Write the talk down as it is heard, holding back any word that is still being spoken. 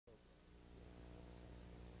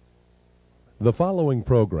The following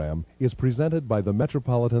program is presented by the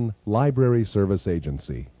Metropolitan Library Service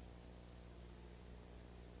Agency.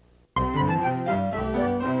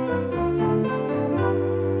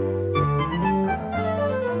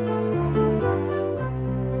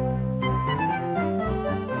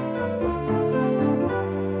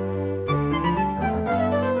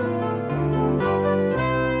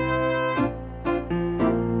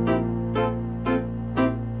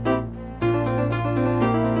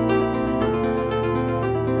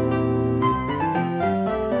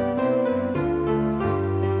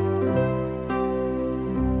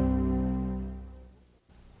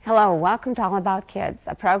 Hello, welcome to All About Kids,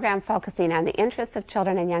 a program focusing on the interests of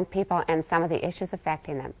children and young people and some of the issues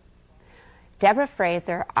affecting them. Debra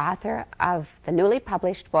Frasier, author of the newly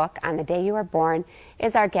published book On the Day You Were Born,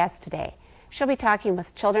 is our guest today. She'll be talking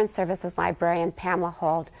with Children's Services librarian Pamela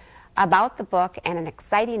Holt about the book and an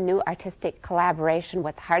exciting new artistic collaboration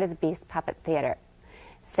with Heart of the Beast Puppet Theater.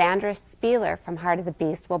 Sandra Spieler from Heart of the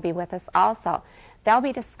Beast will be with us also. They'll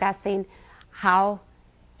be discussing how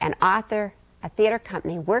an author, a theater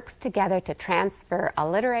company, works together to transfer a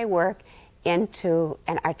literary work into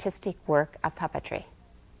an artistic work of puppetry.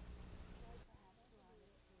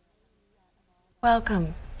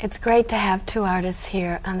 Welcome. It's great to have two artists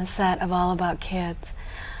here on the set of All About Kids.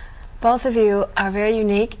 Both of you are very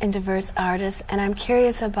unique and diverse artists, and I'm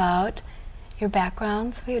curious about your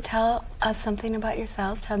backgrounds. Will you tell us something about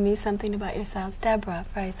yourselves? Tell me something about yourselves. Debra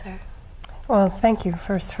Frasier. Well, thank you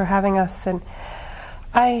first for having us. And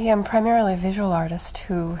I am primarily a visual artist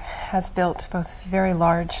who has built both very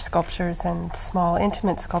large sculptures and small,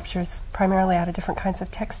 intimate sculptures, primarily out of different kinds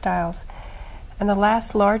of textiles. And the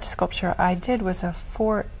last large sculpture I did was a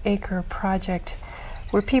 4-acre project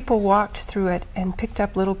where people walked through it and picked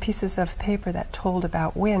up little pieces of paper that told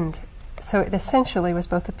about wind. So it essentially was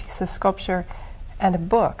both a piece of sculpture and a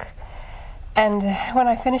book. And when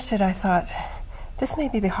I finished it, I thought, this may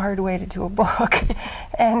be the hard way to do a book.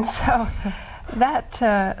 And so that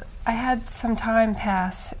I had some time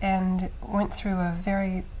pass and went through a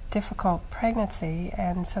very difficult pregnancy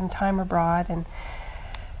and some time abroad, and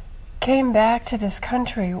came back to this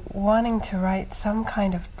country wanting to write some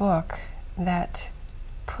kind of book that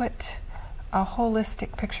put a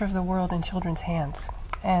holistic picture of the world in children's hands.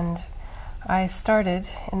 And I started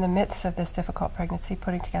in the midst of this difficult pregnancy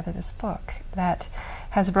putting together this book that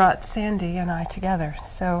has brought Sandy and I together.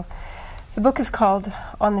 So the book is called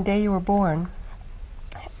On the Day You Were Born,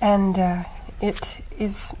 and it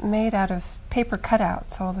is made out of paper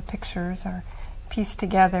cutouts. All the pictures are pieced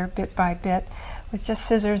together bit by bit with just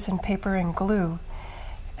scissors and paper and glue.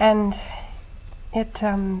 And it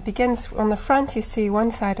begins on the front. You see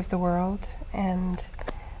one side of the world, and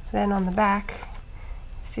then on the back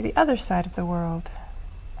you see the other side of the world.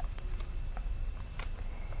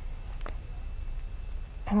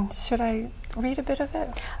 And should I read a bit of it?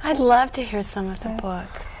 I'd love to hear some of the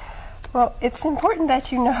book. Well, it's important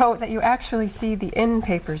that you know that you actually see the end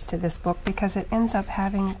papers to this book, because it ends up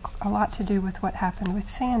having a lot to do with what happened with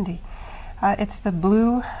Sandy. It's the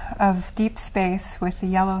blue of deep space with the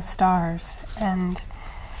yellow stars. And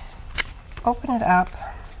open it up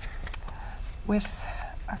with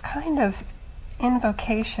a kind of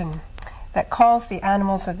invocation that calls the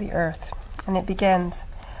animals of the earth. And it begins,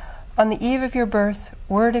 "On the eve of your birth,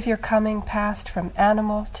 word of your coming passed from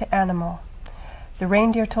animal to animal. The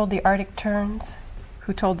reindeer told the Arctic terns,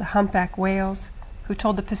 who told the humpback whales, who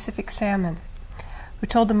told the Pacific salmon, who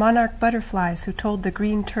told the monarch butterflies, who told the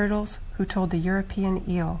green turtles, who told the European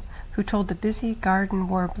eel, who told the busy garden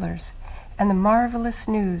warblers, and the marvelous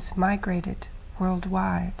news migrated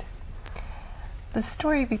worldwide." The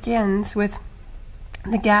story begins with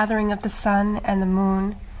the gathering of the sun and the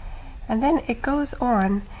moon, and then it goes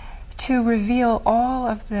on to reveal all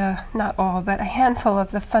of the, not all, but a handful of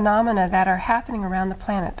the phenomena that are happening around the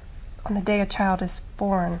planet on the day a child is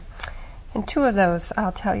born. And two of those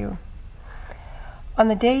I'll tell you. On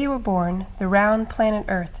the day you were born, the round planet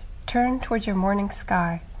Earth turned towards your morning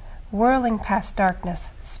sky, whirling past darkness,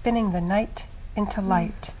 spinning the night into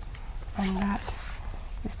light. And that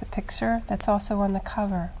is the picture that's also on the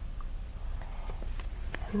cover.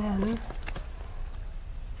 And then,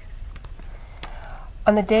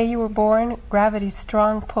 on the day you were born, gravity's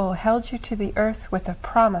strong pull held you to the earth with a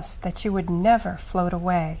promise that you would never float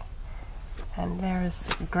away. And there's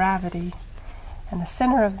gravity and the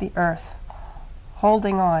center of the earth,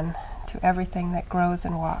 holding on to everything that grows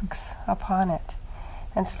and walks upon it.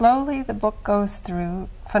 And slowly the book goes through,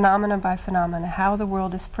 phenomena by phenomena, how the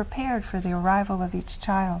world is prepared for the arrival of each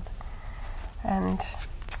child. And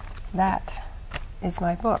that is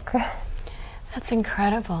my book. That's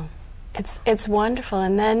incredible. It's wonderful.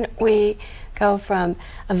 And then we go from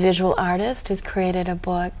a visual artist who's created a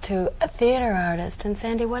book to a theater artist. And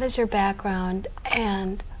Sandy, what is your background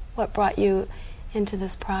and what brought you into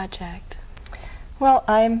this project? Well,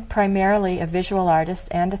 I'm primarily a visual artist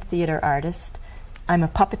and a theater artist. I'm a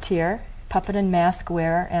puppeteer, puppet and mask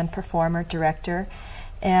wearer and performer, director.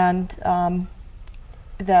 And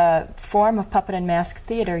the form of puppet and mask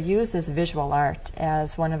theater uses visual art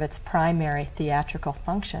as one of its primary theatrical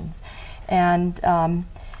functions. And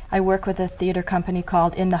I work with a theater company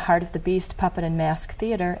called In the Heart of the Beast Puppet and Mask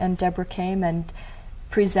Theater, and Debra came and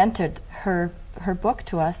presented her book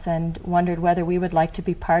to us and wondered whether we would like to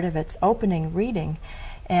be part of its opening reading.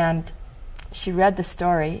 And she read the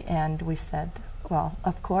story, and we said, well,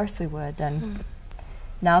 of course we would. And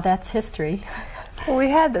now that's history. Well, we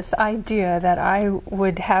had this idea that I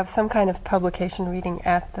would have some kind of publication reading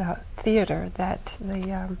at the theater that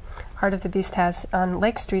the Heart of the Beast has on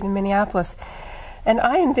Lake Street in Minneapolis. And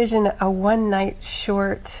I envision a one-night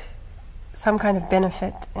short, some kind of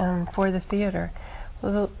benefit for the theater.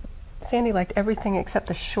 Well, Sandy liked everything except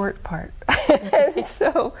the short part. And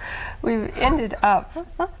so we ended up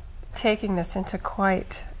taking this into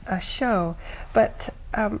quite a show. But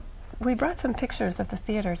we brought some pictures of the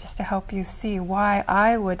theater just to help you see why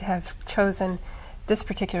I would have chosen this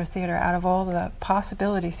particular theater out of all the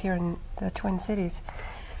possibilities here in the Twin Cities.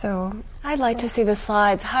 So I'd like to see the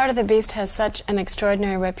slides. Heart of the Beast has such an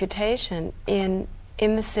extraordinary reputation in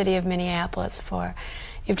the city of Minneapolis for,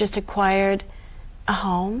 you've just acquired a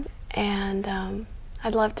home, and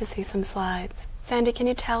I'd love to see some slides. Sandy, can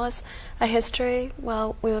you tell us a history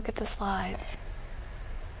while we look at the slides?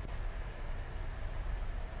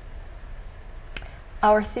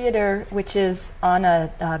 Our theater, which is on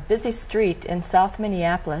a busy street in South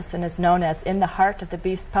Minneapolis and is known as In the Heart of the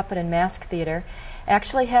Beast Puppet and Mask Theater,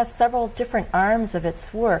 actually has several different arms of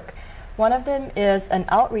its work. One of them is an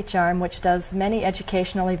outreach arm which does many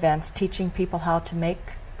educational events, teaching people how to make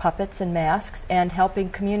puppets and masks and helping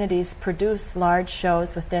communities produce large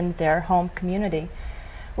shows within their home community.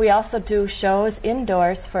 We also do shows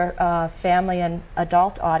indoors for family and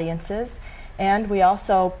adult audiences. And we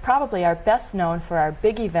also probably are best known for our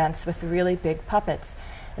big events with really big puppets.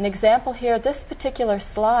 An example here, this particular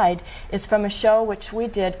slide is from a show which we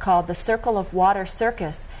did called the Circle of Water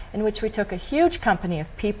Circus, in which we took a huge company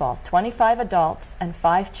of people, 25 adults and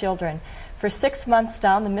 5 children, for 6 months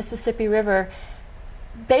down the Mississippi River,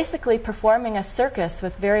 basically performing a circus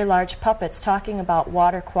with very large puppets talking about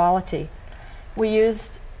water quality. We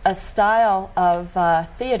used a style of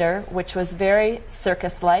theater which was very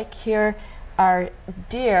circus-like. Here are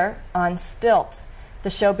deer on stilts. The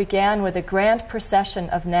show began with a grand procession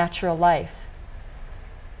of natural life.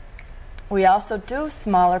 We also do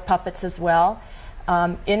smaller puppets as well,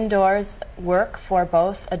 indoors work for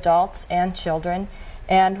both adults and children.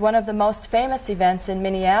 And one of the most famous events in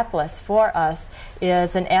Minneapolis for us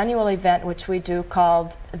is an annual event which we do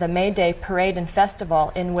called the May Day Parade and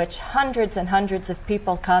Festival, in which hundreds and hundreds of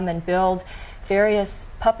people come and build various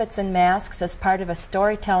puppets and masks as part of a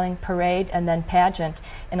storytelling parade and then pageant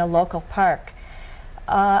in a local park.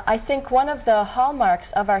 I think one of the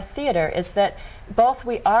hallmarks of our theater is that both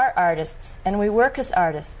we are artists and we work as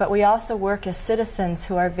artists, but we also work as citizens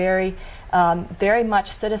who are very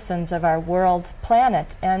much citizens of our world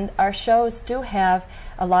planet. And our shows do have,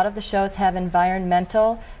 a lot of the shows have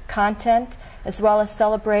environmental content, as well as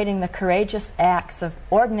celebrating the courageous acts of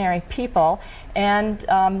ordinary people. And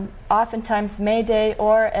oftentimes May Day,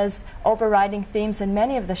 or as overriding themes in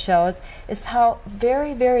many of the shows, is how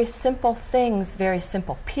very, very simple things, very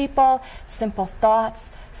simple people, simple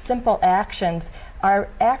thoughts, simple actions are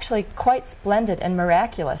actually quite splendid and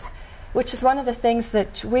miraculous, which is one of the things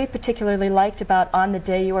that we particularly liked about On the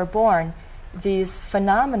Day You Were Born, these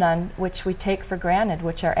phenomenon which we take for granted,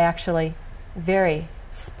 which are actually very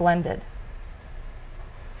splendid.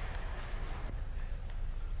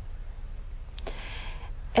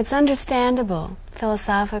 It's understandable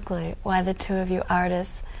philosophically why the two of you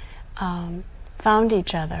artists found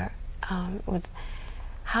each other.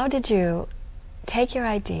 How did you take your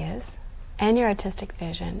ideas and your artistic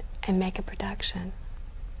vision and make a production?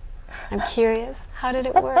 I'm curious. How did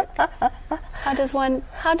it work? How does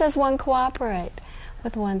one cooperate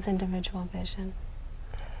with one's individual vision?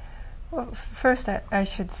 Well, first I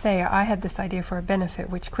should say I had this idea for a benefit,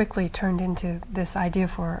 which quickly turned into this idea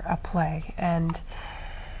for a play. And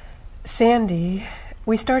Sandy,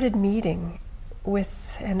 we started meeting with,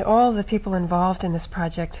 and all the people involved in this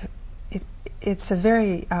project, it's a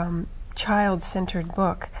very child-centered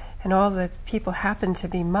book, and all the people happened to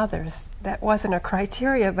be mothers. That wasn't a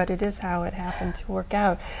criteria, but it is how it happened to work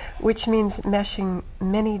out, which means meshing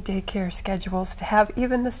many daycare schedules to have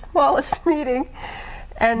even the smallest meeting.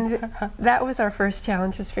 And that was our first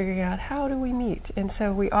challenge, was figuring out how do we meet. And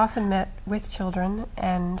so we often met with children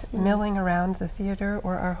and milling around the theater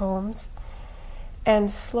or our homes,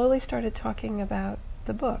 and slowly started talking about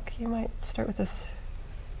the book. You might start with this.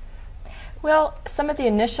 Well, some of the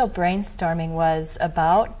initial brainstorming was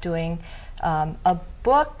about doing a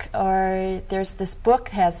book, or there's this book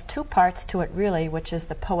that has two parts to it really, which is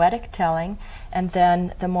the poetic telling and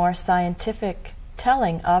then the more scientific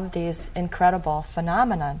telling of these incredible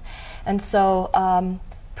phenomenon. And so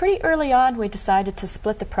pretty early on we decided to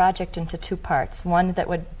split the project into two parts. One that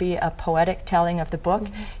would be a poetic telling of the book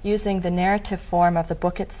using the narrative form of the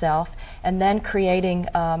book itself, and then creating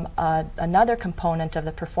another component of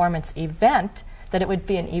the performance event, that it would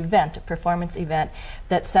be an event, a performance event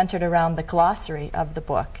that centered around the glossary of the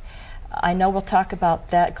book. I know we'll talk about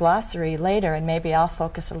that glossary later, and maybe I'll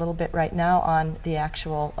focus a little bit right now on the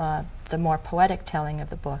actual the more poetic telling of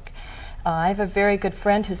the book. I have a very good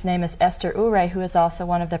friend whose name is Esther Ure, who is also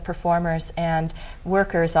one of the performers and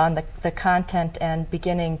workers on the content and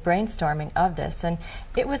beginning brainstorming of this. And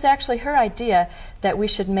it was actually her idea that we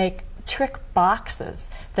should make trick boxes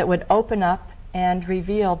that would open up and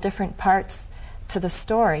reveal different parts to the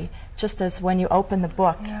story, just as when you open the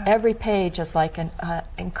book, every page is like an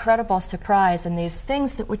incredible surprise, and these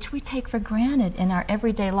things that which we take for granted in our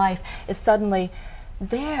everyday life is suddenly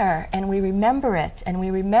there, and we remember it, and we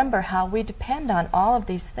remember how we depend on all of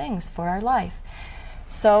these things for our life.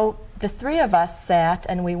 So the three of us sat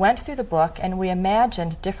and we went through the book and we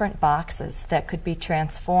imagined different boxes that could be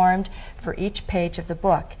transformed for each page of the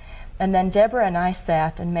book. And then Deborah and I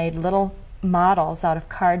sat and made little models out of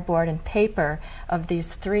cardboard and paper of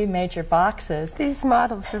these three major boxes. These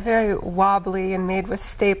models were very wobbly and made with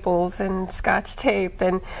staples and Scotch tape,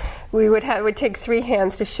 and we would take three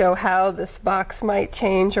hands to show how this box might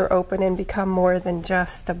change or open and become more than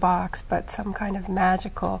just a box, but some kind of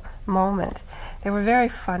magical moment. They were very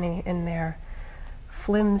funny in their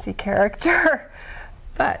flimsy character,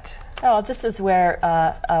 but... Oh, this is where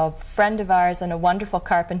a friend of ours and a wonderful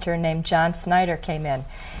carpenter named John Snyder came in.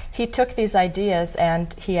 He took these ideas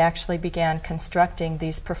and he actually began constructing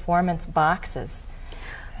these performance boxes.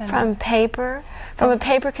 From paper, from a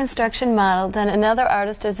paper construction model, then another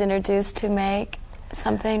artist is introduced to make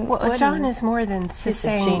something wooden. John is more than He's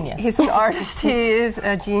a genius. He's an artist. He is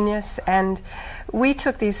a genius, and we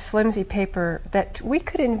took these flimsy paper that we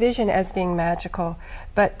could envision as being magical,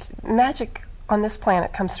 but magic on this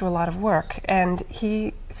planet comes through a lot of work, and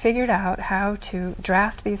he figured out how to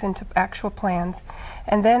draft these into actual plans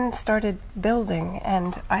and then started building,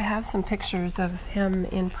 and I have some pictures of him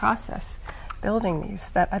in process building these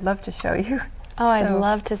that I'd love to show you. Oh, I'd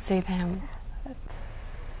love to see them.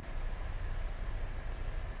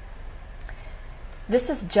 This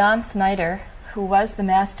is John Snyder, who was the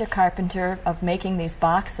master carpenter of making these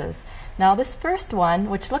boxes. Now this first one,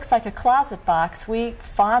 which looks like a closet box, we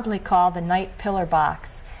fondly call the night pillar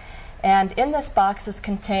box. And in this box is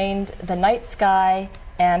contained the night sky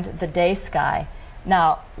and the day sky.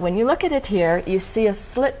 Now, when you look at it here, you see a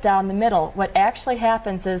slit down the middle. What actually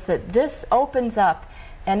happens is that this opens up,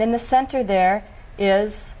 and in the center there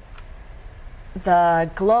is the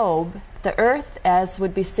globe, the Earth as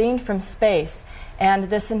would be seen from space.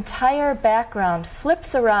 And this entire background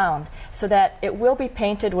flips around so that it will be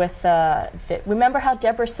painted with, remember how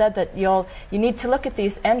Deborah said that you need to look at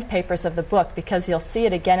these end papers of the book because you'll see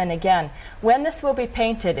it again and again. When this will be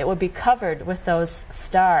painted, it will be covered with those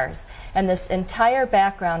stars. And this entire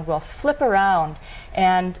background will flip around,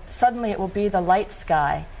 and suddenly it will be the light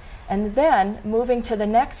sky. And then, moving to the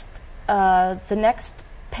next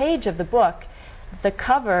page of the book, the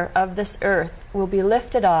cover of this earth will be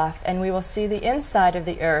lifted off, and we will see the inside of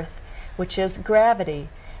the earth, which is gravity.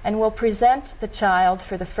 And we'll present the child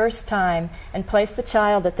for the first time and place the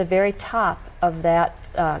child at the very top of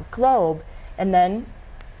that globe, and then,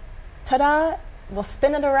 ta-da, we'll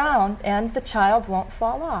spin it around and the child won't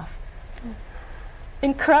fall off.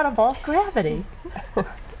 Incredible gravity.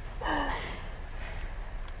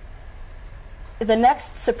 The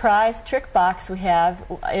next surprise trick box we have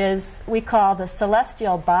is we call the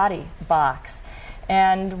celestial body box.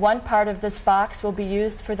 And one part of this box will be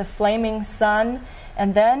used for the flaming sun,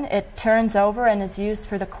 and then it turns over and is used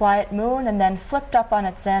for the quiet moon, and then flipped up on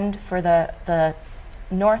its end for the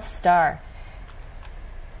North Star.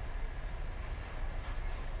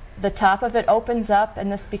 the top of it opens up,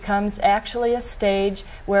 and this becomes actually a stage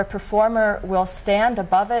where a performer will stand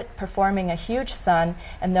above it performing a huge sun,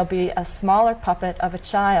 and there'll be a smaller puppet of a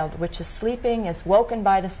child which is sleeping, is woken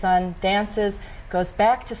by the sun, dances, goes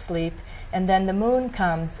back to sleep, and then the moon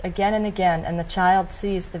comes again and again, and the child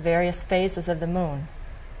sees the various phases of the moon.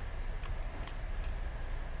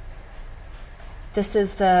 This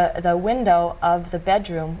is the window of the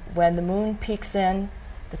bedroom. When the moon peeks in,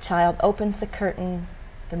 the child opens the curtain,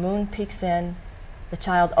 the moon peeks in, the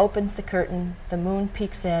child opens the curtain, the moon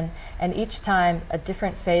peeks in, and each time a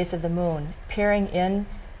different phase of the moon, peering in,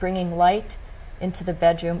 bringing light into the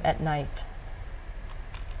bedroom at night.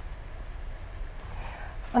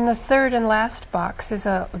 On the third and last box is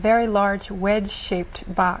a very large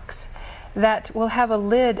wedge-shaped box that will have a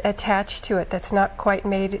lid attached to it that's not quite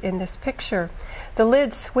made in this picture. The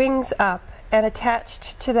lid swings up, and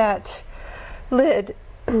attached to that lid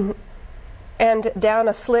and down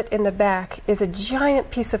a slit in the back is a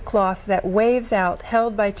giant piece of cloth that waves out,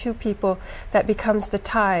 held by two people, that becomes the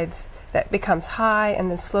tides, that becomes high and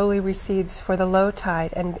then slowly recedes for the low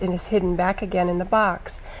tide, and is hidden back again in the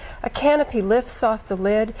box. A canopy lifts off the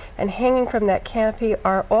lid, and hanging from that canopy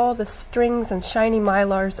are all the strings and shiny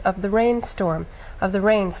mylars of the rainstorm, of the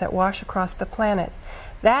rains that wash across the planet.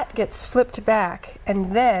 That gets flipped back,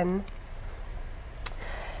 and then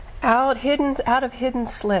out of hidden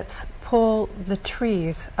slits pull the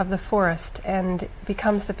trees of the forest, and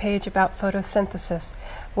becomes the page about photosynthesis,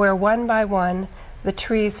 where one by one the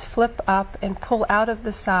trees flip up and pull out of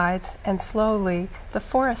the sides, and slowly the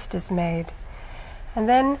forest is made. And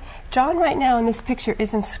then John right now in this picture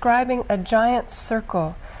is inscribing a giant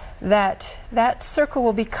circle. That circle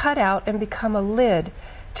will be cut out and become a lid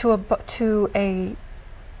to a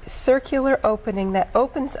circular opening that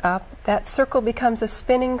opens up. That circle becomes a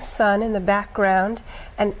spinning sun in the background,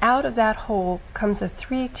 and out of that hole comes a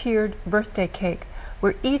three-tiered birthday cake,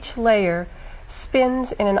 where each layer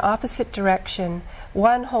spins in an opposite direction,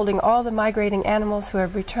 one holding all the migrating animals who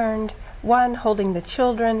have returned, one holding the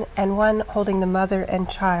children, and one holding the mother and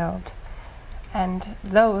child. And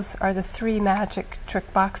those are the three magic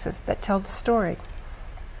trick boxes that tell the story.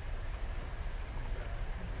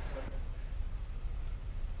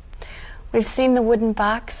 We've seen the wooden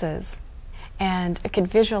boxes, and I could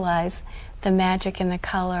visualize the magic and the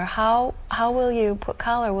color. How will you put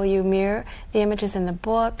color? Will you mirror the images in the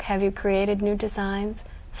book? Have you created new designs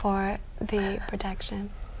for the production?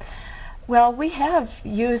 Well, we have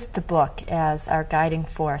used the book as our guiding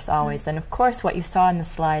force always, and of course what you saw in the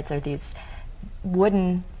slides are these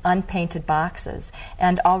wooden unpainted boxes,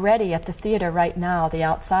 and already at the theater right now the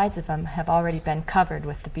outsides of them have already been covered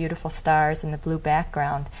with the beautiful stars and the blue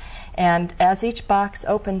background. And as each box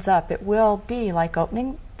opens up, it will be like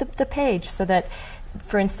opening the page, so that,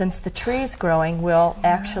 for instance, the trees growing will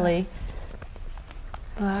actually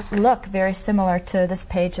look very similar to this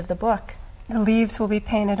page of the book. The leaves will be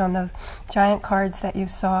painted on those giant cards that you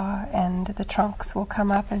saw, and the trunks will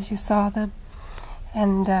come up as you saw them.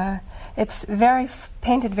 And it's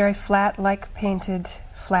painted very flat, like painted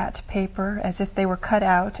flat paper, as if they were cut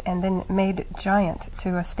out and then made giant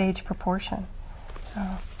to a stage proportion. So.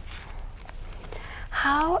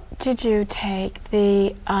 How did you take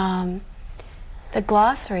the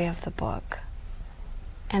glossary of the book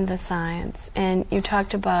and the science, and you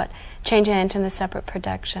talked about changing it into a separate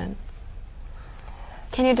production?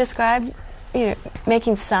 Can you describe,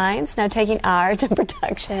 making science, now taking art and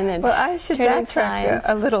production and well, I should backtrack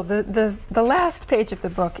a little. The last page of the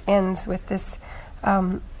book ends with this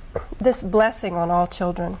this blessing on all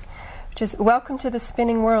children, which is, "Welcome to the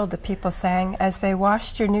spinning world," the people sang as they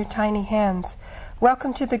washed your new tiny hands.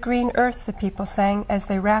 "Welcome to the green earth," the people sang as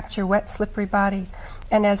they wrapped your wet, slippery body.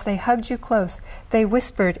 And as they hugged you close, they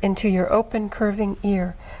whispered into your open, curving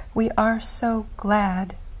ear, "We are so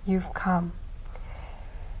glad you've come."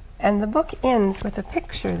 And the book ends with a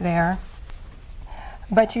picture there,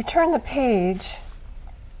 but you turn the page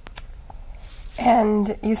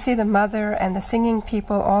and you see the mother and the singing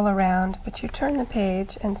people all around, but you turn the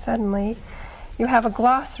page and suddenly you have a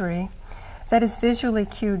glossary that is visually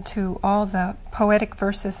cued to all the poetic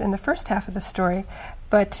verses in the first half of the story,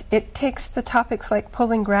 but it takes the topics like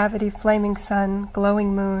pulling gravity, flaming sun,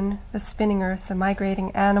 glowing moon, the spinning earth, the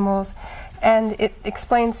migrating animals, and it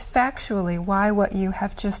explains factually why what you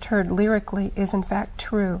have just heard lyrically is in fact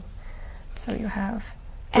true. So you have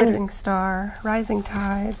glittering star, rising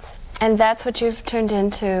tides. And that's what you've turned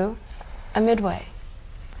into a midway.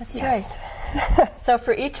 That's right. So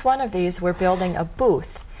for each one of these, we're building a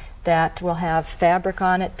booth that will have fabric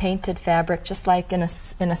on it, painted fabric, just like in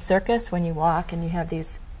a circus when you walk and you have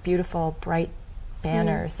these beautiful, bright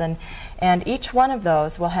banners, and each one of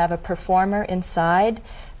those will have a performer inside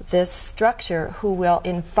this structure who will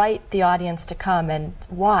invite the audience to come and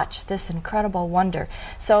watch this incredible wonder.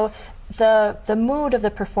 So the mood of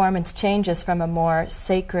the performance changes from a more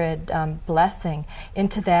sacred blessing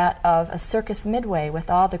into that of a circus midway with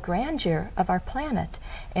all the grandeur of our planet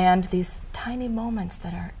and these tiny moments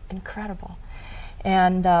that are incredible.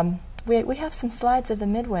 And we have some slides of the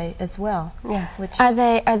midway as well. Yes. Which Are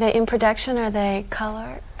they in production? Are they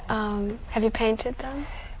color? Have you painted them?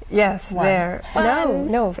 Yes, One. they're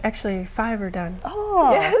Fun. no, actually 5 are done.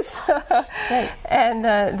 Oh, Yes. great. And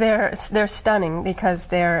they're stunning because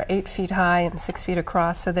they're 8 feet high and 6 feet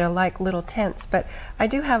across, so they're like little tents. But I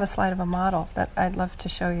do have a slide of a model that I'd love to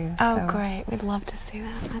show you. Oh, so. great. We'd love to see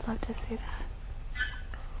that. I'd love to see that.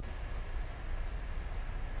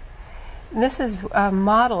 This is a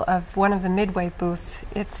model of one of the midway booths.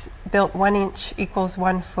 It's built 1 inch equals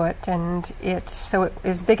 1 foot, and it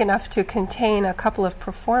is big enough to contain a couple of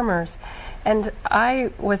performers. And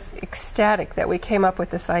I was ecstatic that we came up with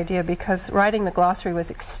this idea because writing the glossary was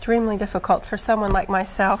extremely difficult for someone like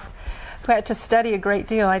myself who had to study a great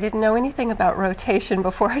deal. I didn't know anything about rotation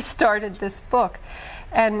before I started this book.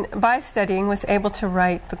 And by studying, was able to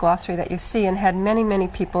write the glossary that you see and had many, many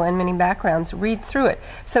people and many backgrounds read through it.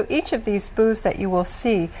 So each of these booths that you will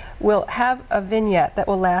see will have a vignette that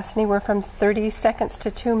will last anywhere from 30 seconds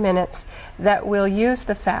to 2 minutes that will use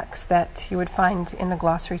the facts that you would find in the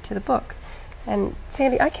glossary to the book. And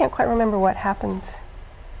Sandy, I can't quite remember what happens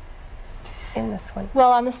in this one.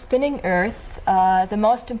 Well, on the spinning Earth, the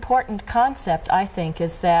most important concept, I think,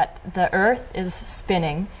 is that the Earth is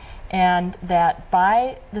spinning, and that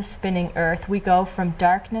by the spinning Earth we go from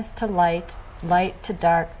darkness to light, light to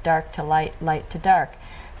dark, dark to light, light to dark.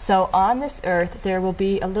 So on this Earth there will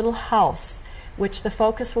be a little house, which the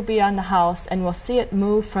focus will be on the house, and we'll see it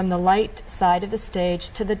move from the light side of the stage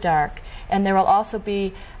to the dark. And there will also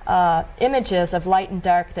be images of light and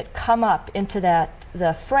dark that come up into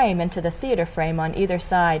the frame, into the theater frame on either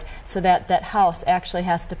side, so that that house actually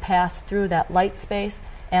has to pass through that light space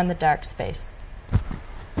and the dark space.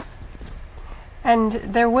 And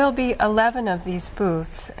there will be 11 of these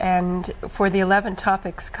booths, and for the 11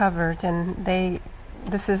 topics covered, and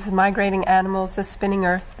this is migrating animals, the spinning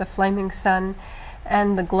Earth, the flaming sun,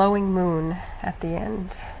 and the glowing moon at the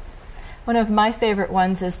end. One of my favorite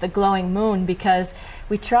ones is the glowing moon, because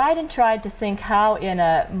we tried to think how, in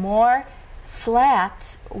a more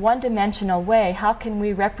flat, one-dimensional way, how can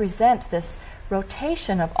we represent this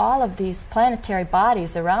rotation of all of these planetary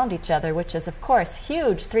bodies around each other, which is, of course,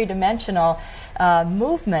 huge three-dimensional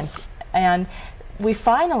movement. And we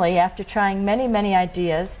finally, after trying many, many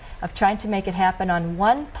ideas of trying to make it happen on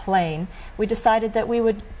one plane, we decided that we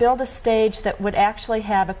would build a stage that would actually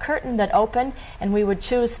have a curtain that opened, and we would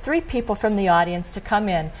choose 3 people from the audience to come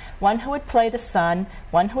in. One who would play the sun,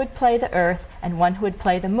 one who would play the earth, and one who would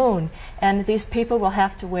play the moon. And these people will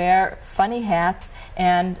have to wear funny hats,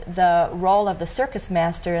 and the role of the circus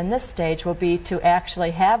master in this stage will be to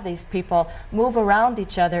actually have these people move around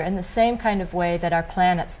each other in the same kind of way that our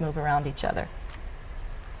planets move around each other.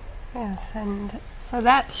 Yes, and so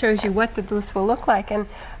that shows you what the booths will look like. And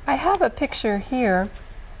I have a picture here.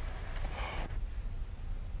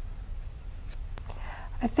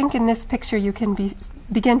 I think in this picture you can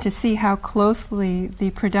begin to see how closely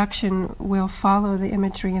the production will follow the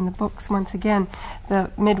imagery in the books. Once again, the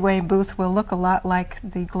midway booth will look a lot like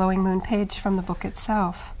the glowing moon page from the book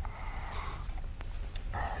itself.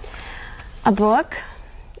 A book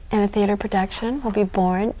and a theater production will be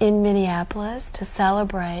born in Minneapolis to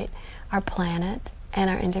celebrate our planet and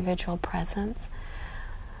our individual presence.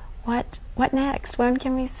 What next? When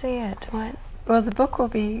can we see it? Well, the book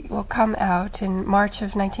will come out in March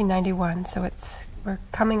of 1991, so we're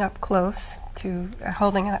coming up close to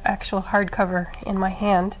holding an actual hardcover in my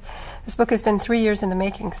hand. This book has been 3 years in the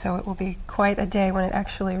making, so it will be quite a day when it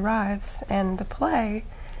actually arrives. And the play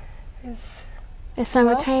is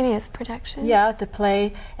simultaneous production? Yeah, the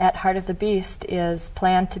play at Heart of the Beast is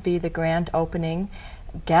planned to be the grand opening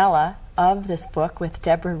gala of this book, with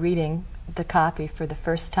Debra reading the copy for the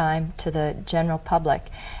first time to the general public.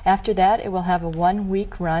 After that, it will have a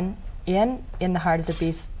 1-week run in the Heart of the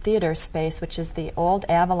Beast theater space, which is the old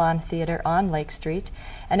Avalon Theater on Lake Street.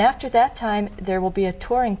 And after that time, there will be a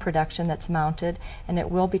touring production that's mounted, and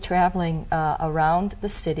it will be traveling around the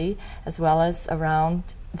city as well as around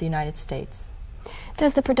the United States.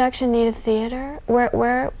 Does the production need a theater?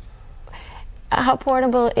 How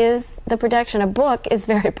portable is the production? A book is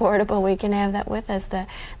very portable. We can have that with us.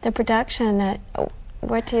 The production,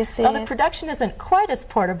 What do you see? Well, the production isn't quite as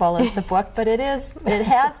portable as the book, but it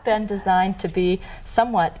has been designed to be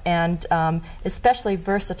somewhat and especially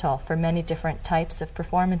versatile for many different types of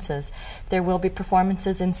performances. There will be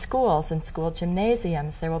performances in schools and school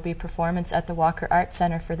gymnasiums. There will be performance at the Walker Art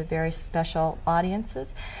Center for the very special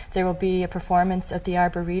audiences. There will be a performance at the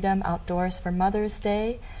Arboretum outdoors for Mother's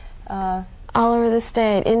Day. All over the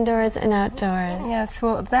state, indoors and outdoors. Yes,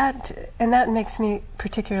 well, that makes me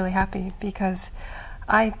particularly happy because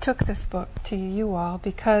I took this book to you all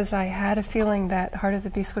because I had a feeling that Heart of the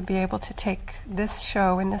Beast would be able to take this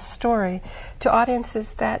show and this story to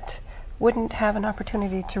audiences that wouldn't have an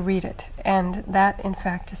opportunity to read it. And that, in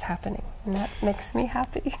fact, is happening. And that makes me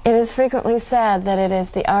happy. It is frequently said that it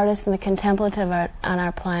is the artists and the contemplative art on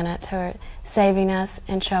our planet who are saving us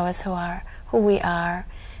and show us who we are.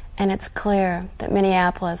 And it's clear that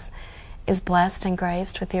Minneapolis is blessed and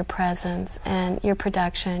graced with your presence, and your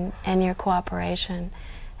production and your cooperation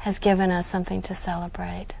has given us something to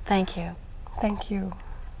celebrate. Thank you. Thank you.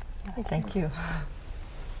 Thank you.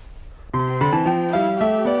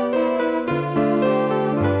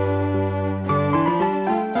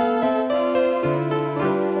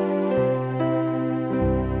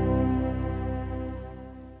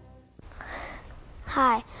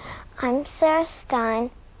 Hi, I'm Sarah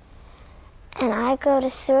Stein, and I go to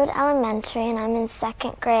Seward Elementary, and I'm in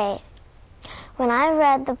 2nd grade. When I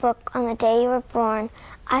read the book On the Day You Were Born,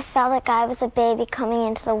 I felt like I was a baby coming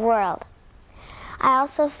into the world. I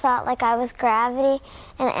also felt like I was gravity,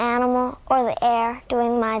 an animal, or the air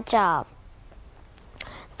doing my job.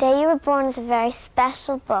 The Day You Were Born is a very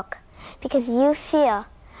special book because you feel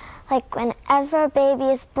like whenever a baby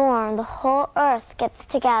is born, the whole earth gets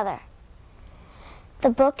together. The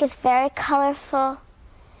book is very colorful,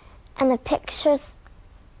 and the pictures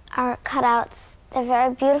are cutouts. They're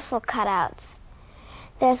very beautiful cutouts.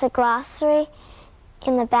 There's a glossary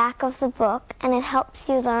in the back of the book, and it helps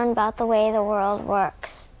you learn about the way the world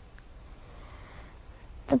works.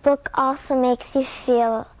 The book also makes you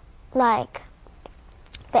feel like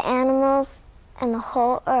the animals and the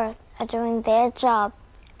whole earth are doing their job,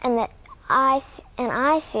 and that I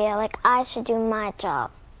feel like I should do my job.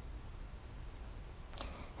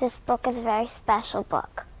 This book is a very special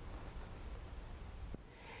book.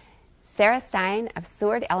 Sarah Stein of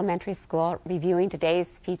Seward Elementary School reviewing today's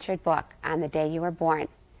featured book, On the Day You Were Born.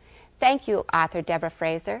 Thank you, author Debra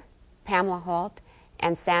Frasier, Pamela Holt,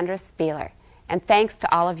 and Sandra Spieler. And thanks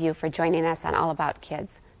to all of you for joining us on All About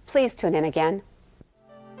Kids. Please tune in again.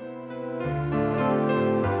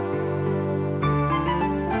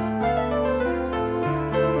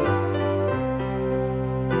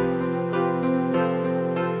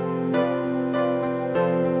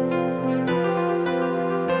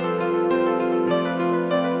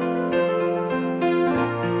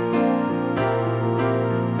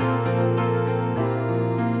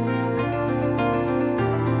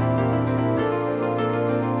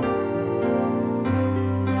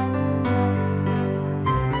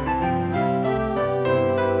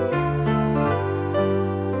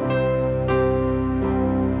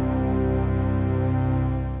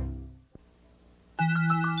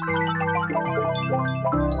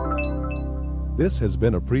 This has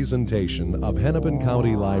been a presentation of Hennepin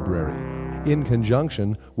County Library in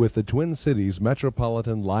conjunction with the Twin Cities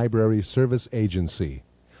Metropolitan Library Service Agency.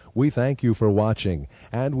 We thank you for watching,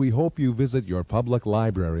 and we hope you visit your public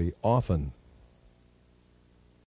library often.